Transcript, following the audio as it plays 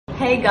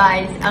Hey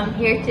guys, I'm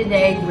here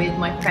today with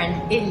my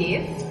friend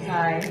Elif.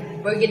 Hi.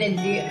 We're gonna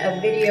do a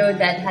video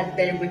that has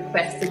been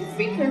requested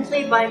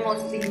frequently by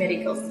mostly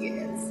medical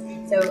students.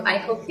 So I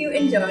hope you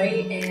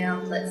enjoy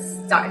and let's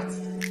start.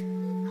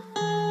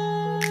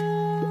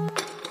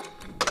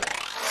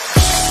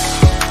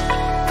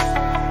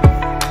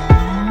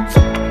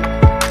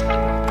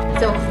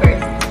 So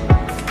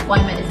first,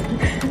 one medicine.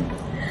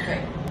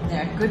 Okay.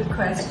 Yeah, good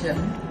question.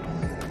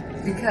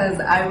 Because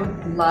I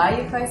would lie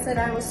if I said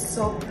I was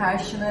so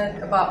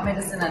passionate about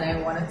medicine and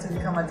I wanted to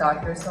become a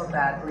doctor so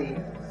badly.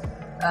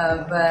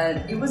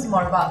 But it was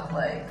more about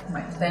like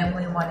my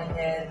family wanting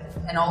it,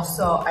 and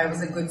also I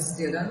was a good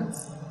student.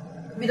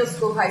 Middle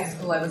school, high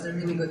school, I was a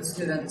really good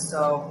student.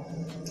 So,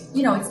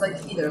 you know, it's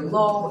like either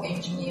law,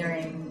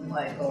 engineering,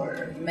 like,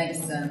 or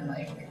medicine,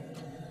 like.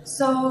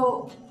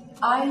 So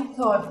I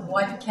thought,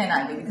 what can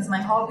I do? Because my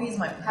hobbies,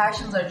 my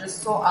passions are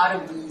just so out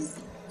of these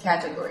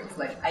categories.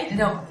 Like, I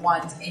didn't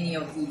want any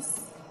of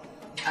these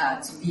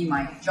to be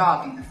my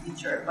job in the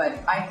future, but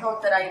I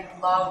thought that I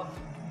love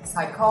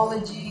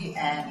psychology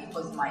and it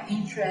was my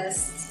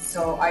interest,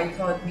 so I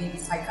thought maybe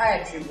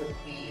psychiatry would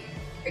be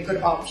a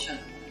good option.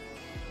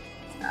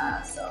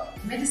 So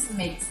medicine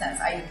made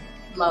sense. I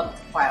loved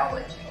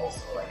biology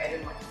also, like I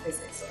didn't like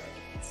physics or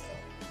anything, so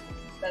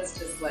that's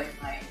just like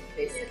my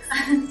basic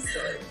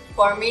story.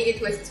 For me,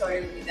 it was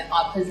totally the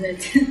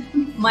opposite.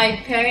 My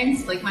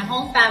parents, like my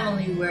whole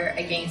family, were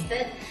against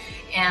it,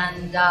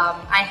 and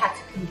I had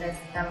to convince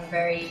them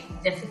very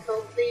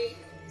difficultly.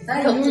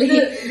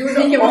 You were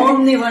the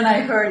only one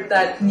I heard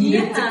that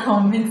needed to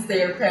convince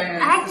their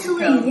parents.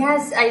 Actually,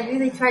 yes, I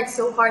really tried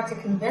so hard to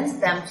convince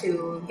them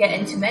to get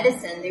into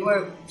medicine. They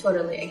were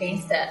totally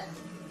against it.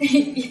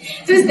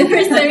 It was the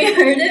first time you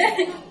heard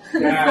it.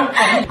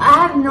 Yeah.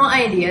 I have no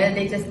idea.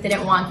 They just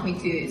didn't want me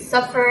to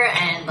suffer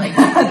and like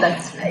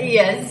that's right.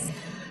 Yes.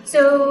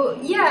 So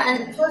yeah,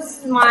 and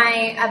plus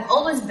I've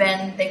always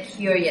been the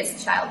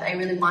curious child. I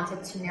really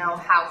wanted to know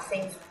how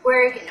things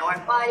work in our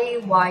body.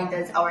 Why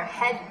does our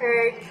head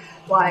hurt?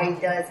 Why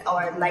does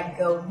our leg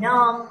go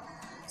numb?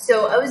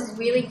 So I was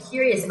really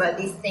curious about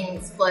these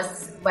things.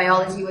 Plus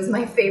biology was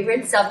my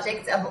favorite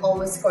subject. I've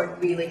always scored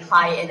really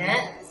high in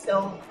it.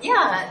 So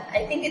yeah,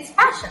 I think it's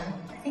passion.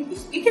 I think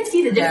you can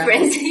see the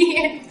difference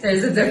here.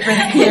 There's a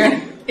difference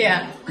here.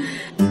 Yeah.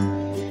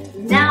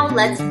 Now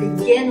let's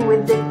begin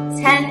with the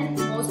 10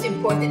 most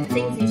important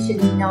things you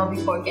should know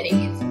before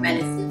getting into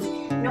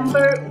medicine.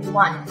 Number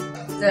 1.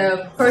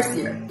 The first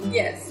year.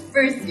 Yes,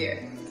 first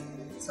year.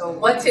 So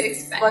what to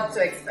expect? What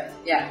to expect,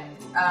 yeah.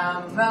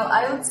 Well,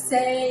 I would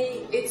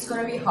say it's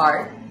gonna be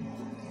hard.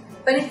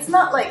 But it's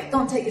not like,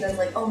 don't take it as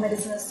like, oh,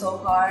 medicine is so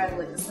hard,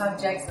 like the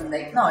subjects and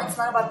like, no, it's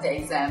not about the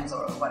exams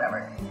or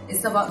whatever.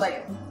 It's about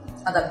like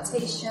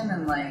adaptation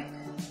and like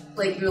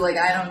you're like,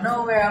 I don't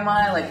know, where am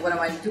I? Like, what am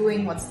I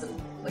doing? What's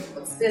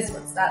this,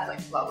 what's that,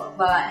 like blah, blah,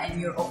 blah. And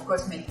you're of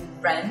course making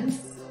friends,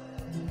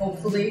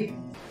 hopefully.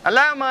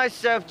 Allow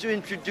myself to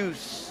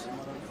introduce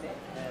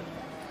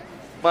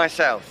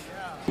myself.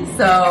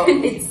 So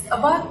it's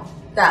about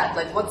that,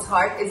 like what's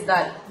hard is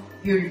that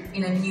you're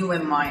in a new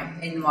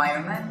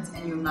environment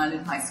and you're not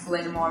in high school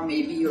anymore,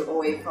 maybe you're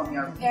away from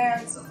your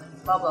parents and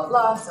like blah, blah,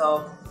 blah.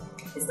 So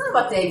it's not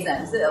about the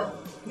exams.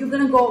 You're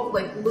gonna go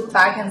like look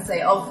back and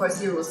say, oh,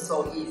 first year was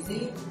so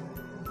easy,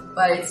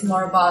 but it's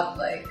more about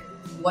like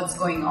what's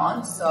going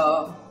on.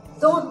 So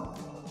don't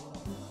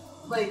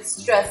like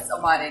stress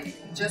about it.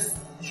 Just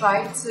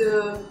try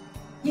to,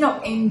 you know,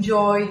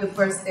 enjoy the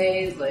first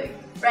days, like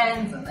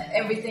friends and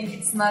everything.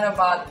 It's not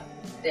about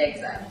the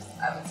exams,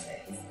 I would say.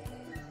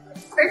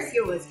 First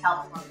year was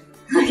hell for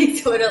me.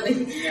 Like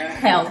totally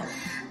hell.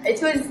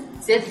 It was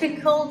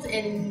difficult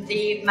in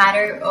the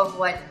matter of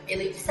what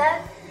Elif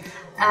said.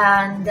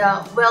 And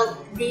well,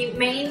 the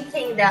main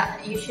thing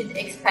that you should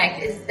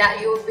expect is that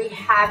you will be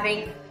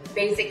having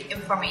basic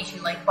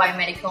information, like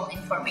biomedical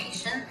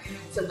information.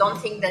 So don't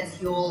think that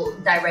you'll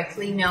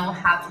directly know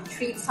how to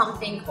treat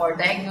something or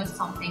diagnose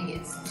something.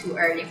 It's too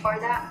early for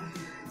that.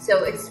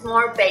 So it's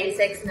more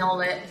basic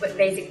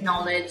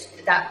knowledge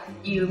that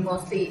you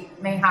mostly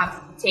may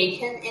have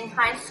taken in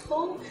high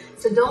school.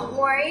 So don't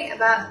worry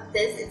about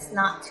this. It's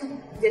not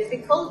too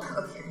difficult.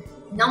 Okay.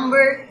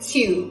 Number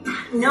 2,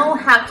 know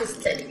how to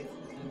study.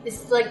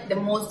 This is like the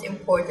most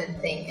important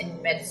thing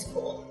in med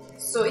school.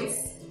 So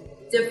it's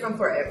different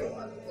for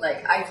everyone.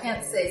 Like I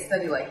can't say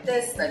study like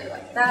this, study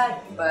like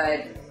that,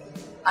 but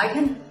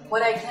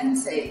what I can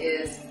say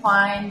is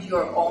find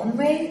your own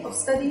way of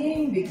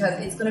studying because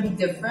it's going to be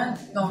different.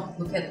 Don't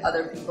look at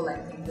other people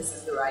and think this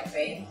is the right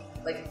way.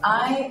 Like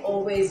I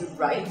always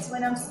write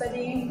when I'm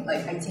studying,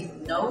 like I take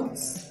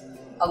notes,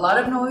 a lot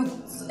of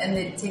notes, and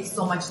it takes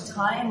so much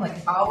time, like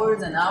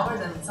hours and hours,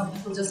 and some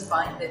people just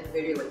find it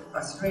very like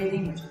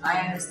frustrating, which I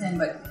understand,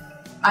 but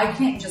I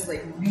can't just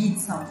like read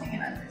something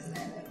and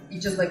understand it.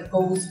 It just like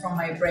goes from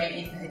my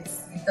brain, it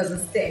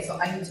doesn't stay, so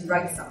I need to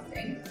write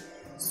something.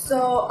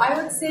 So I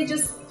would say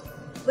just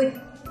like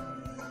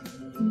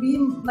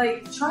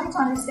try to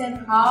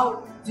understand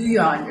how do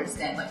you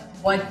understand, like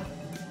what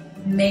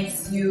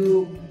makes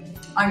you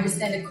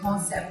understand the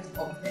concept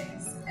of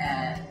things. And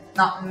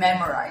not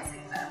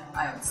memorizing them,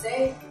 I would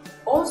say.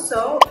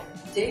 Also,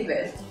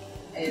 David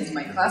is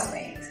my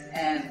classmate,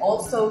 and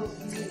also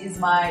he is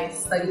my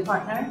study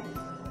partner.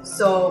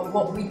 So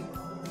what we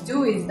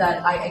do is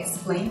that I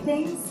explain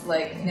things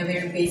like in a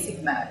very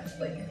basic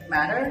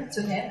manner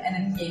to him, and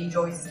then he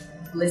enjoys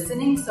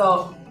listening.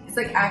 So it's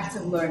like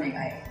active learning.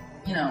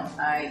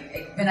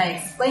 When I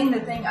explain the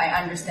thing,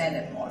 I understand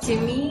it more. To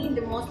me,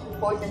 the most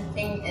important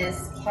thing is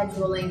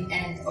scheduling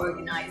and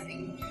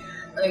organizing.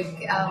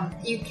 Like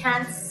you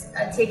can't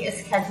take a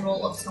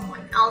schedule of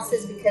someone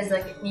else's because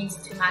like it needs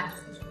to match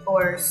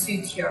or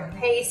suit your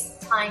pace,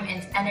 time,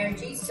 and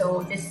energy.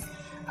 So just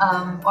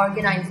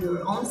organize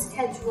your own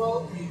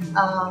schedule.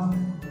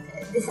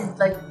 This is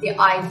like the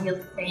ideal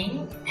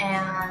thing.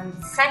 And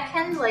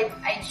second, like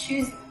I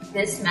choose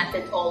this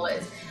method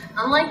always.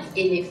 Unlike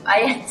Elif, I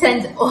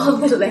attend all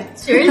the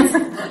lectures.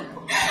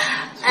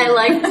 I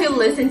like to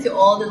listen to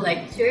all the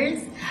lectures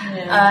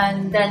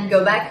and then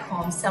go back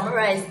home,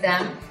 summarize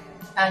them,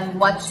 and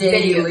watch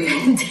daily.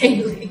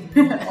 daily.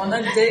 On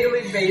a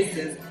daily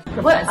basis.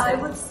 But I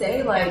would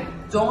say like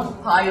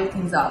don't pile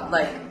things up.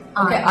 Like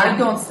okay, I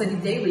don't study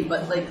daily,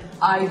 but like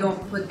I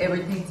don't put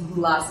everything to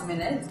the last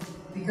minute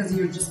because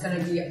you're just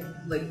gonna be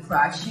like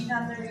crashing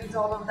underneath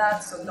all of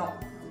that. So don't.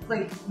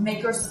 Like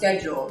make your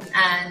schedule.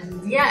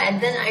 And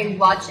then I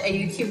watch a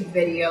YouTube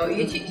video.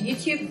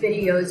 YouTube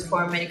videos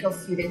for medical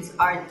students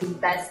are the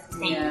best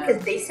thing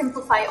because they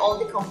simplify all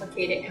the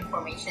complicated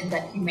information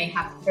that you may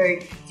have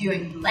heard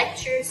during the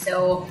lecture.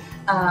 So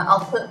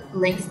I'll put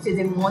links to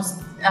the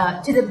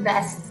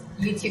best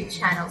YouTube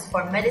channels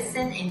for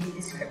medicine in the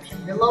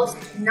description below.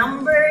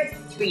 Number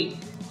 3,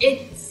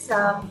 it's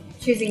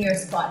choosing your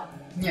squad.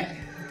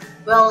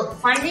 Well,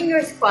 finding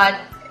your squad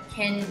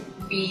can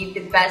be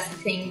the best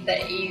thing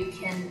that you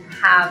can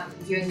have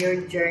during your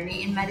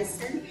journey in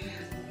medicine.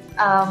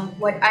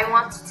 What I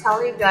want to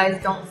tell you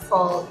guys, don't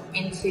fall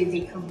into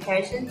the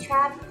comparison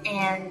trap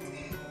and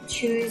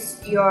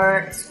choose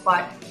your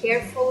squad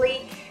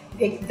carefully.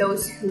 Pick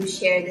those who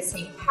share the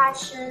same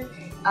passion,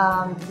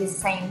 the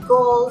same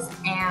goals,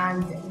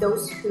 and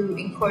those who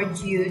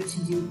encourage you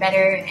to do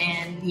better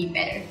and be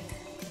better.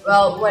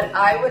 Well, what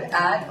I would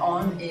add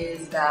on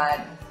is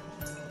that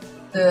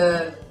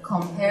the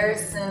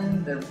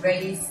comparison, the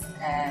race,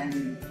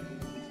 and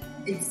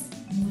it's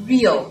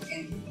real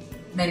in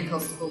medical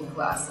school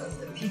classes.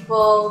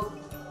 People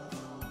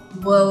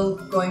will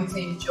going to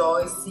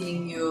enjoy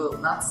seeing you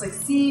not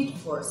succeed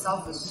for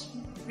selfish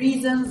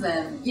reasons,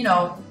 and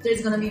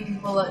there's gonna be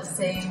people that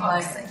saying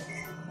like,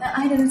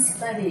 I didn't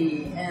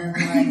study and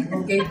like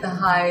will get the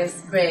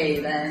highest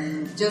grade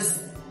and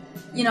just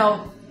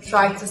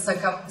try to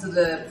suck up to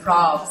the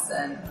profs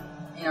and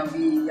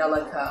be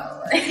yalaka,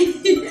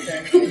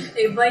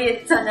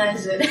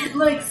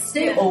 like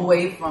stay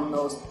away from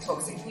those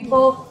toxic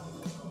people.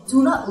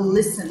 Do not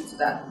listen to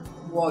that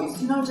voice.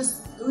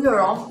 Just do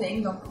your own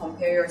thing. Don't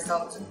compare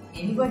yourself to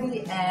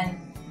anybody and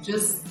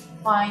just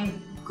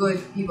find good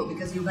people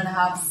because you're gonna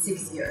have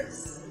 6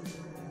 years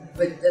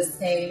with the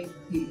same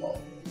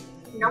people.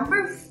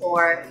 Number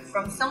 4,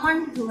 from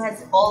someone who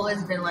has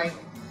always been like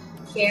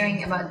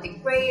caring about the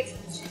grades,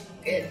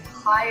 get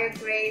higher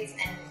grades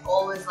and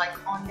always like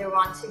on the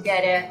run to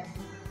get it,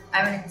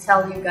 I want to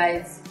tell you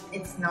guys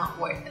it's not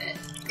worth it.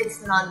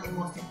 It's not the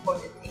most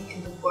important thing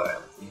in the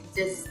world.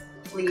 Just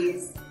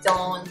please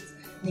don't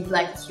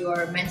neglect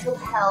your mental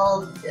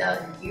health,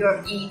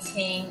 your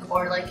eating,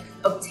 or like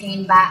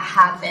obtain bad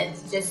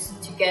habits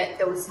just to get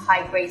those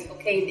high grades.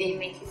 Okay, they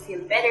make you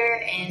feel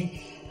better and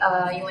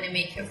you want to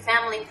make your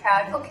family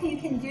proud. Okay, you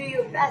can do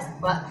your best,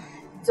 but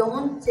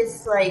don't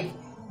just like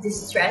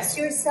distress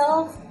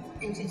yourself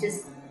into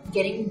just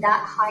getting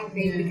that high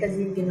grade because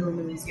you're gonna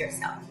lose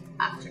yourself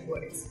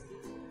afterwards.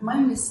 My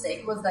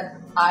mistake was that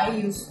I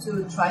used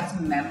to try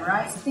to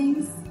memorize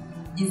things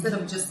instead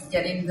of just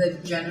getting the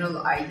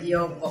general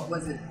idea of what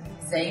was it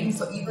saying.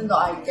 So even though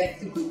I get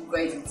the good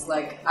grades, it's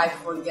like I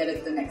forget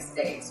it the next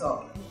day.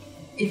 So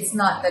it's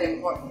not that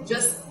important.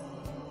 Just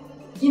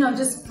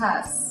just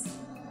pass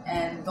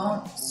and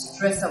don't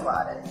stress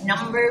about it.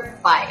 Number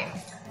 5,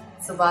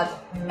 it's about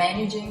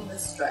managing the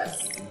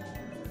stress.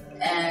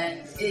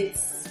 And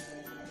it's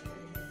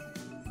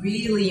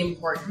really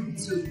important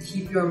to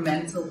keep your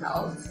mental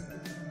health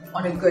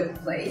on a good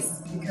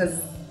place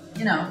because,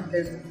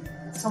 there's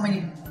so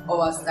many of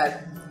us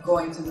that go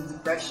into the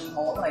depression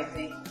hole, I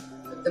think,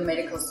 with the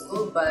medical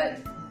school. But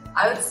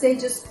I would say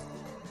just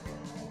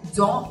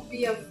don't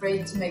be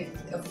afraid to make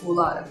a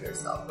fool out of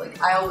yourself.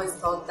 Like I always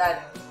thought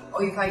that,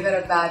 if I got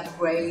a bad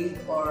grade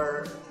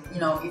or,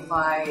 if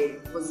I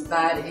was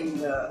bad in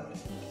the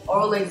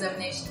oral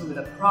examination with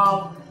a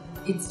prof,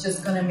 it's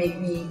just gonna make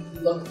me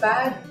look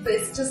bad. But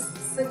it's just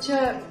such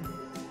a,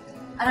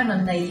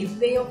 naive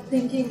way of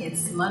thinking.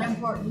 It's not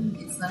important.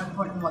 It's not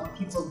important what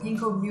people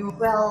think of you.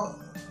 Well,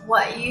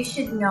 what you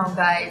should know,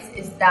 guys,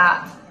 is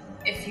that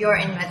if you're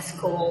in med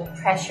school,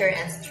 pressure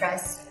and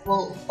stress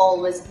will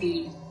always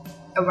be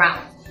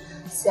around.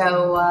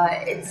 So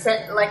it's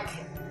like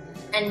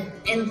an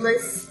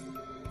endless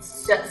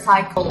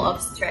cycle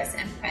of stress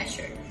and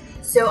pressure.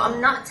 So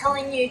I'm not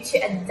telling you to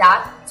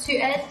adapt to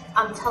it,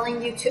 I'm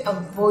telling you to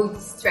avoid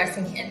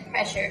stressing and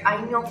pressure.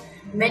 I know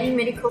many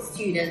medical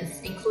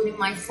students, including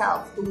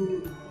myself,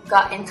 who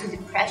got into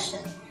depression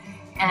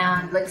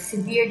and like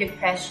severe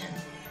depression,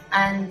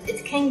 and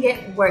it can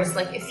get worse.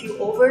 Like if you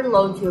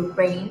overload your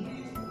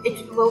brain,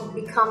 it will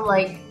become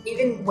like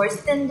even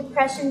worse than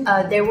depression.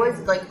 There was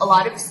like a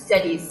lot of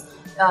studies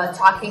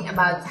talking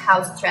about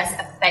how stress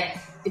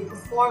affects the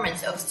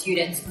performance of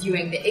students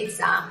during the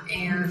exam,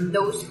 and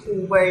those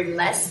who were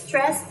less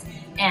stressed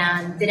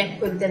and didn't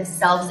put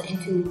themselves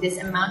into this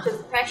amount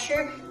of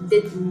pressure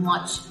did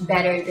much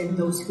better than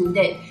those who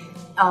did.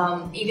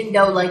 Even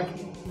though like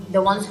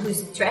the ones who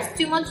stressed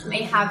too much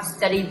may have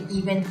studied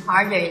even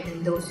harder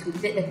than those who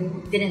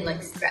didn't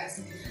like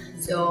stress.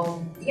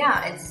 So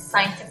yeah, it's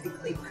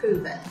scientifically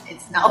proven.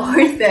 It's not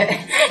worth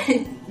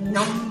it.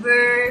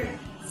 Number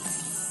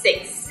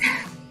 6.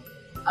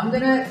 I'm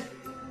gonna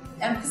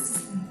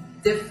emphasize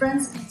the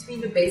difference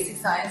between the basic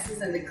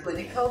sciences and the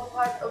clinical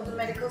part of the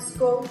medical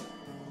school.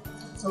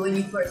 So when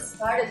you first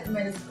start at the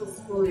medical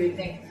school, you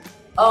think,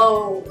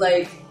 oh,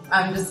 like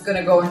I'm just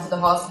gonna go into the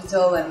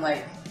hospital and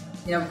like,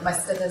 you know, my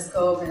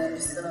stethoscope, and I'm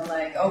just gonna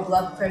like, oh,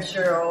 blood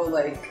pressure, oh,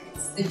 like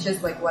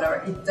stitches, like whatever.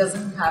 It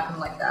doesn't happen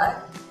like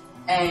that.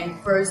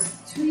 And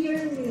first 2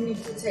 years, you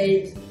need to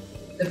take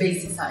the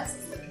basic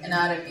sciences, like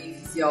anatomy,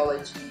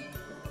 physiology,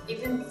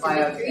 even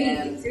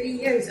biochem. 3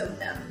 years of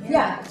them.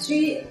 Yeah,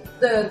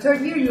 the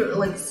third year, you're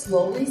like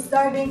slowly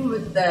starting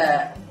with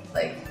the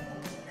like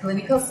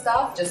clinical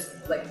stuff, just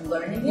like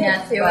learning it.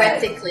 Yeah,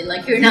 theoretically,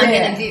 like you're not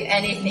gonna do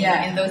anything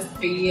in those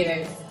 3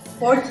 years.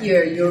 Fourth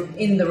year, you're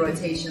in the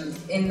rotations,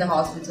 in the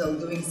hospital,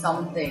 doing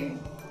something.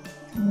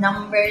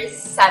 Number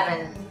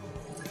 7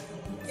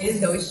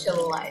 is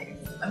social life.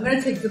 I'm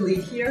gonna take the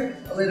lead here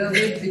a little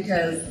bit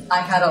because I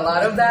had a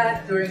lot of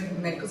that during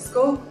medical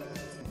school,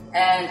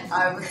 and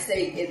I would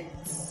say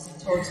it's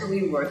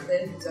totally worth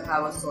it to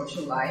have a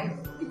social life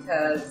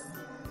because,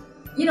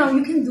 you know,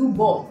 you can do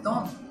both.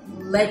 Don't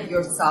let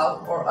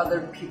yourself or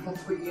other people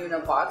put you in a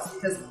box,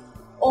 because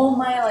all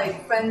my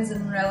like friends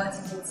and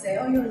relatives would say,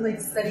 oh, you're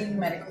like studying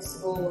medical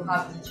school,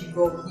 how did you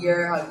go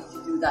here, how did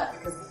you do that?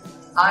 Because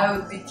I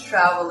would be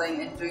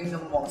traveling and doing the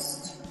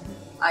most.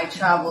 I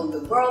traveled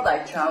the world, I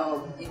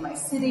traveled in my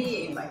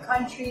city, in my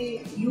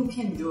country. You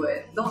can do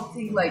it. Don't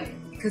think like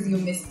because you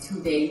missed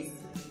 2 days,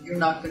 you're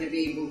not going to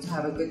be able to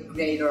have a good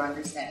grade or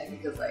understand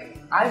it, because like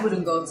I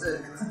wouldn't go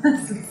to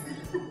classes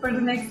for the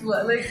next,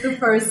 like the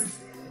first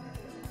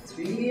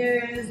 3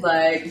 years,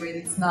 like when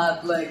it's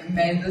not like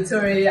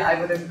mandatory, I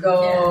wouldn't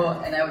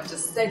go and I would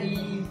just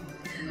study.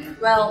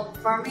 Well,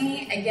 for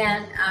me,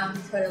 again, I'm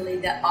totally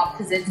the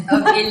opposite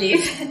of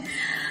Elif.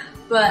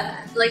 But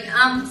like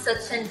I'm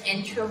such an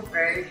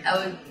introvert, I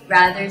would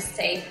rather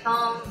stay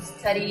home,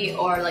 study,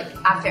 or like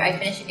after I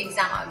finish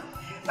exam,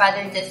 I'd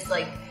rather just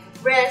like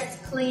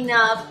rest, clean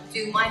up,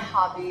 do my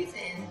hobbies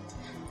and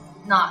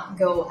not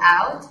go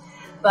out.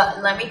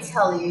 But let me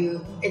tell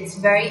you, it's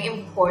very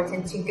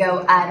important to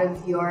go out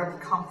of your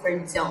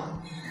comfort zone.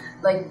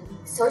 Like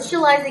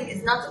socializing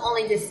is not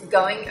only just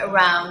going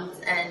around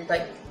and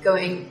like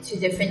going to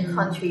different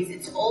countries,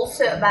 it's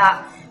also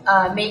about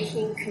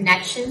making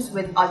connections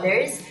with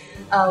others.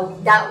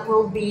 That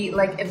will be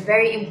like a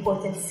very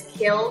important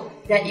skill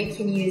that you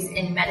can use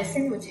in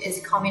medicine, which is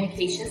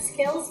communication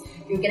skills.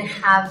 You're gonna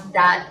have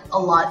that a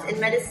lot in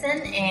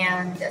medicine,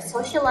 and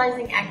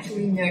socializing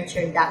actually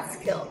nurtured that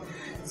skill.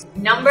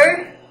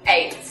 Number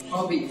 8.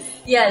 Hobbies.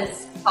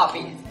 Yes,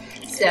 hobbies.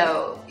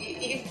 So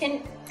you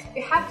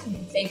have to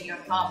maintain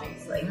your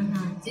hobbies. Like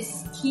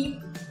just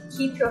keep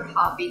your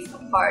hobbies a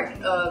part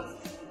of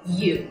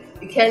you,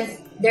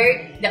 because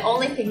they're the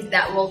only things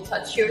that will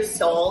touch your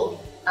soul.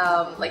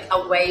 Like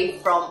away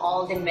from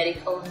all the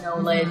medical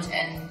knowledge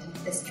and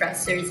the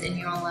stressors in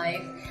your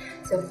life.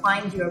 So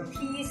find your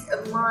peace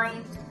of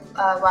mind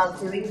while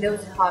doing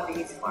those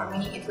hobbies. For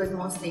me, it was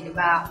mostly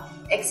about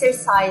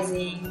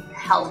exercising,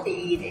 healthy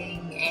eating,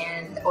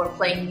 and or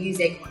playing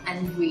music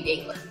and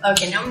reading.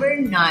 Okay, number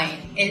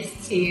 9 is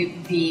to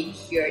be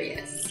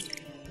curious.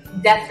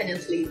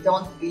 Definitely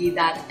don't be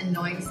that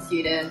annoying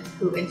student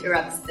who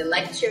interrupts the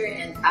lecture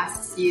and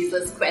asks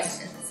useless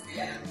questions.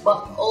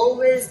 But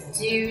always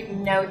do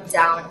note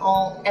down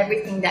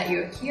everything that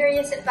you're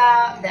curious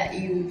about, that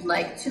you'd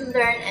like to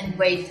learn, and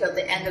wait till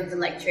the end of the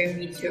lecture,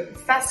 meet your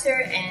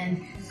professor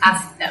and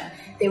ask them.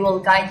 They will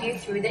guide you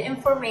through the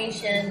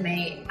information,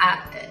 may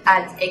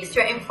add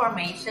extra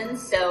information.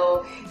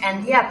 So,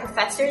 and yeah,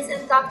 professors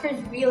and doctors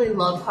really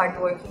love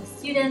hardworking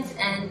students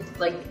and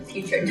like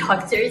future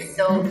doctors.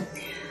 So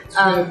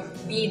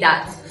be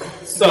that.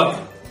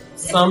 So,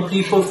 some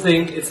people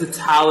think it's a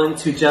talent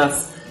to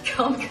just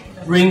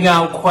bring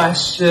out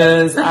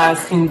questions,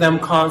 asking them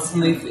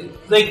constantly.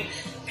 Like,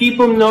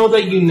 people know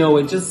that you know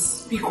it.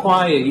 Just be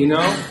quiet, you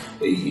know?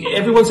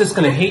 Everyone's just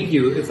gonna hate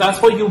you. If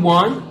that's what you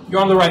want, you're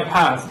on the right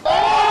path.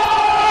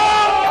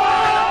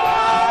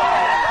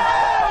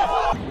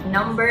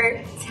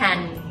 Number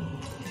 10.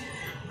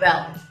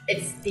 Well,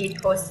 it's the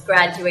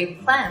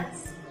postgraduate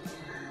plans.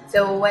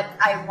 So what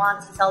I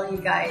want to tell you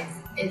guys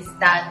is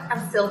that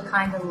I'm still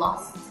kind of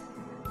lost,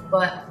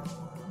 but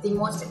the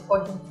most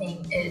important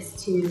thing is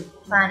to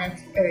plan it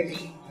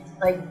early.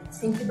 Like,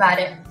 think about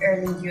it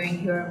early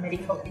during your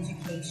medical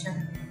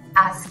education.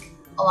 Ask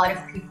a lot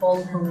of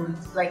people who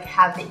like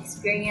have the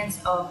experience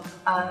of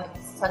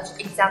such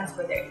exams,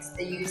 whether it's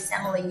the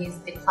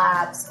USMLEs, the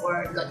CLABs,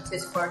 or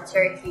Lectures for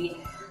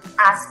Turkey.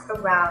 Ask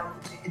around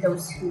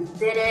those who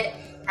did it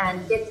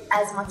and get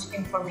as much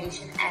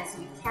information as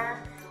you can.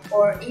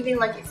 Or even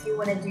like if you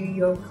want to do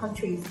your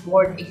country's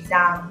board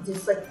exam,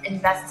 just like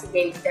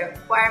investigate the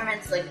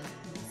requirements, like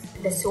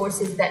the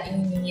sources that you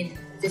need.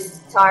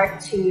 Just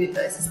start to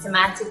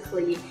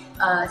systematically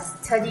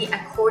study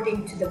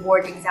according to the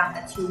board exam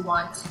that you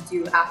want to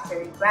do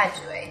after you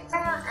graduate.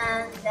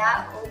 And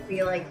that will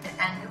be like the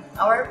end of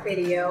our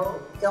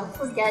video. Don't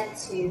forget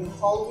to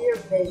hold your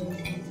vision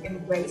and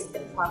embrace the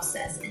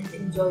process and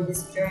enjoy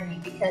this journey,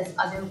 because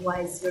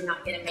otherwise you're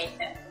not gonna make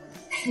it.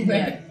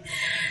 Yeah.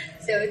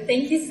 So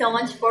thank you so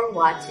much for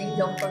watching.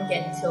 Don't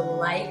forget to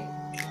like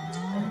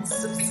and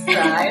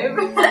subscribe.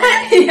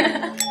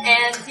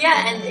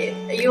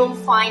 And you'll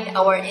find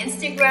our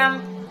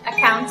Instagram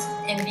account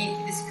in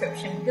the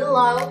description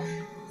below.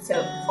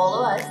 So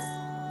follow us.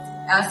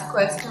 Ask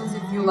questions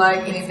if you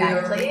like.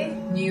 Exactly. Maybe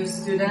you're a new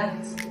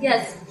student.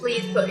 Yes,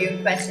 please put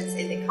your questions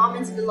in the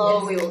comments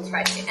below. Yes. We will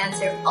try to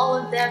answer all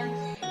of them.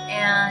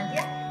 And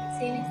yeah,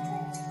 see you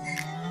next time.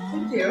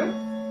 Thank you.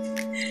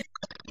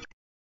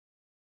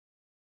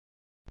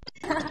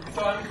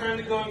 So I'm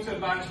currently going to a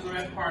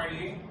bachelorette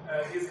party.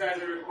 These guys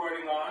are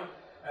recording on.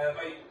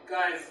 But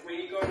guys, when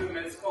you go to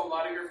med school, a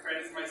lot of your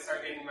friends might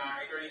start getting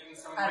married, or even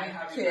some might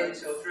have young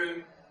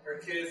children or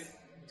kids.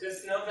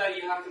 Just know that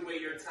you have to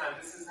wait your time.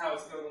 This is how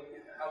it's going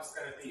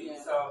to be.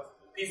 Yeah. So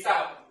peace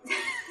out.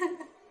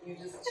 You're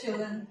just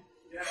chilling.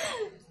 Yeah.